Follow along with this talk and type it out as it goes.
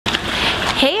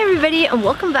everybody, and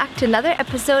welcome back to another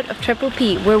episode of Triple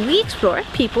P, where we explore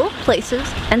people, places,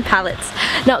 and palettes.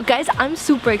 Now guys, I'm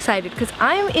super excited because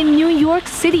I'm in New York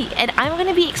City and I'm going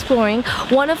to be exploring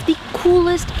one of the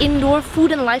coolest indoor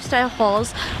food and lifestyle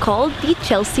halls called the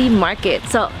Chelsea Market.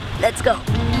 So let's go!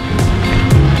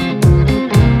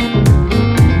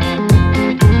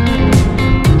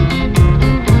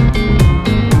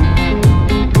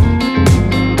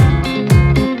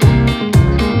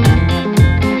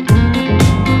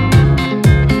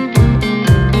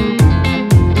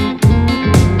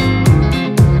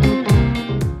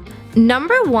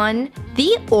 Number 1.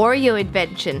 The Oreo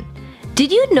invention.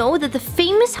 Did you know that the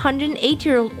famous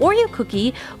 108-year-old Oreo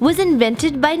cookie was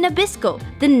invented by Nabisco,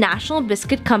 the national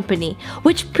biscuit company,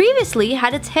 which previously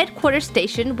had its headquarters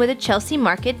stationed where the Chelsea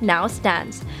Market now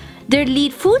stands? Their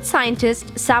lead food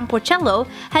scientist, Sam Porcello,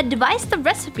 had devised the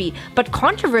recipe, but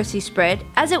controversy spread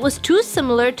as it was too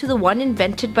similar to the one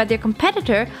invented by their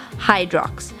competitor,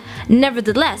 Hydrox.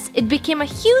 Nevertheless, it became a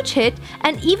huge hit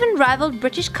and even rivaled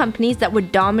British companies that were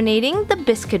dominating the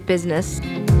biscuit business.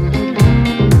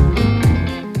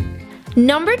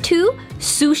 Number 2.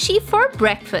 Sushi for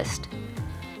breakfast.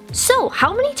 So,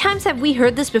 how many times have we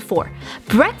heard this before?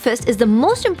 Breakfast is the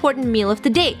most important meal of the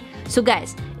day. So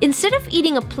guys, instead of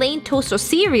eating a plain toast or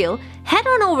cereal, head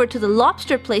on over to the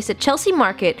lobster place at Chelsea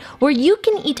Market where you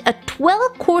can eat a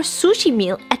 12-course sushi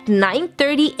meal at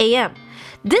 9:30 a.m.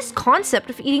 This concept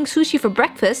of eating sushi for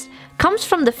breakfast comes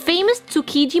from the famous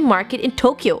Tsukiji market in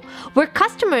Tokyo, where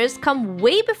customers come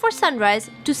way before sunrise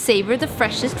to savor the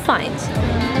freshest finds.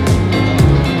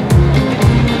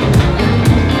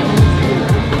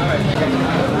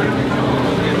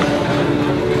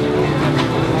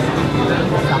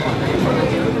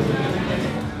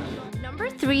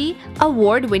 Number 3.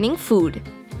 Award-winning food.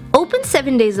 Open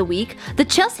 7 days a week, the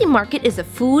Chelsea Market is a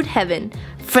food heaven.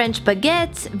 French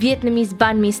baguettes, Vietnamese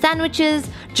banh mi sandwiches,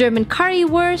 German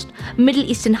currywurst, Middle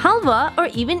Eastern halwa, or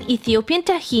even Ethiopian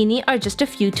tahini are just a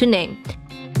few to name.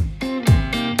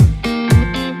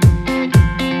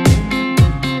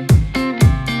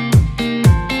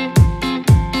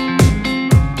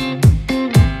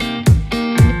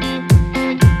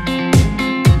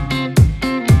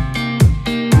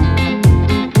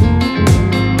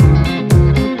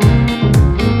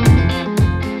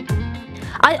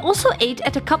 I also ate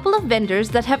at a couple of vendors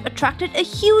that have attracted a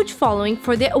huge following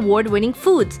for their award-winning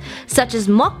foods, such as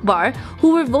Mokbar,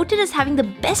 who were voted as having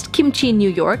the best kimchi in New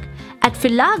York, at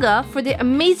Filaga for their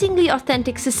amazingly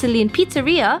authentic Sicilian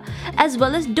pizzeria, as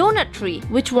well as Donut Tree,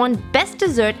 which won Best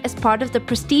Dessert as part of the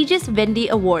prestigious Vendy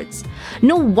Awards.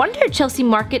 No wonder Chelsea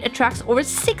Market attracts over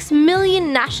 6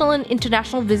 million national and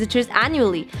international visitors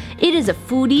annually. It is a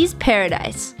foodie's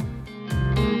paradise.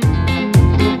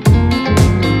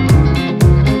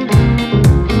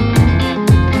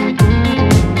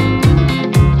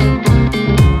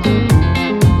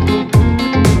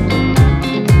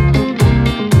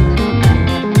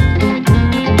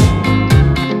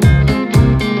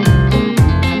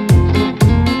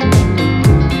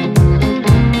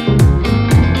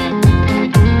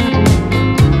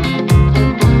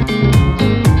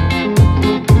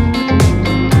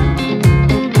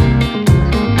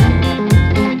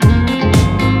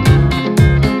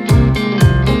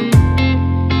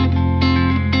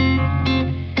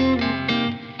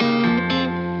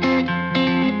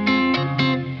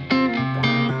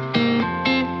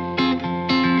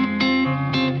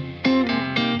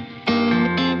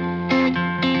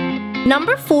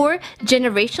 Number 4.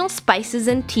 Generational spices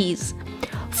and teas.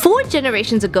 4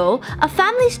 generations ago, a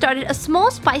family started a small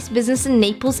spice business in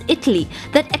Naples, Italy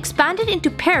that expanded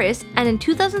into Paris and in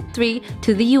 2003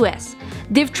 to the US.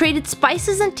 They've traded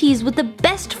spices and teas with the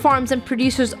best farms and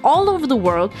producers all over the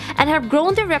world and have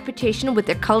grown their reputation with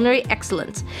their culinary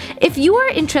excellence. If you are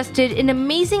interested in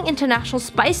amazing international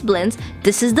spice blends,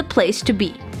 this is the place to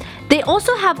be. They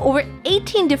also have over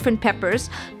 18 different peppers,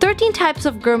 13 types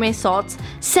of gourmet salts,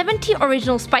 70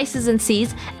 original spices and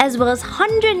seeds, as well as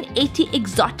 180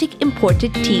 exotic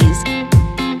imported teas.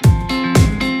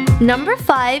 Number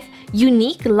 5.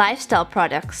 Unique lifestyle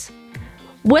products.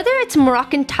 Whether it's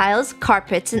Moroccan tiles,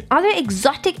 carpets, and other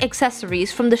exotic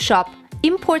accessories from the shop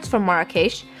Imports from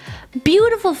Marrakesh,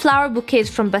 beautiful flower bouquets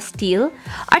from Bastille,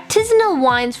 artisanal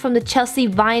wines from the Chelsea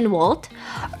Wine Vault,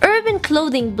 urban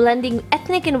clothing blending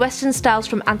ethnic and Western styles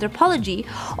from Anthropologie,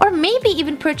 or maybe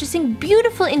even purchasing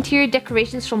beautiful interior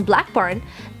decorations from Black Barn,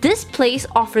 this place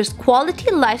offers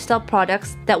quality lifestyle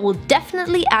products that will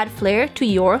definitely add flair to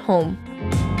your home.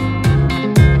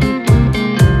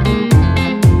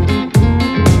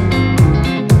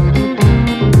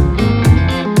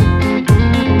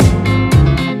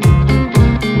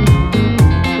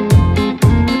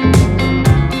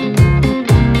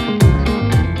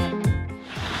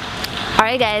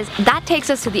 guys, that takes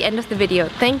us to the end of the video.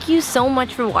 Thank you so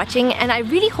much for watching, and I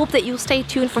really hope that you'll stay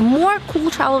tuned for more cool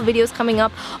travel videos coming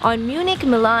up on Munich,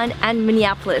 Milan, and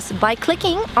Minneapolis by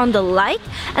clicking on the like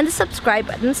and the subscribe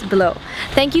buttons below.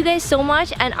 Thank you guys so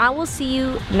much, and I will see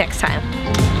you next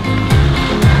time.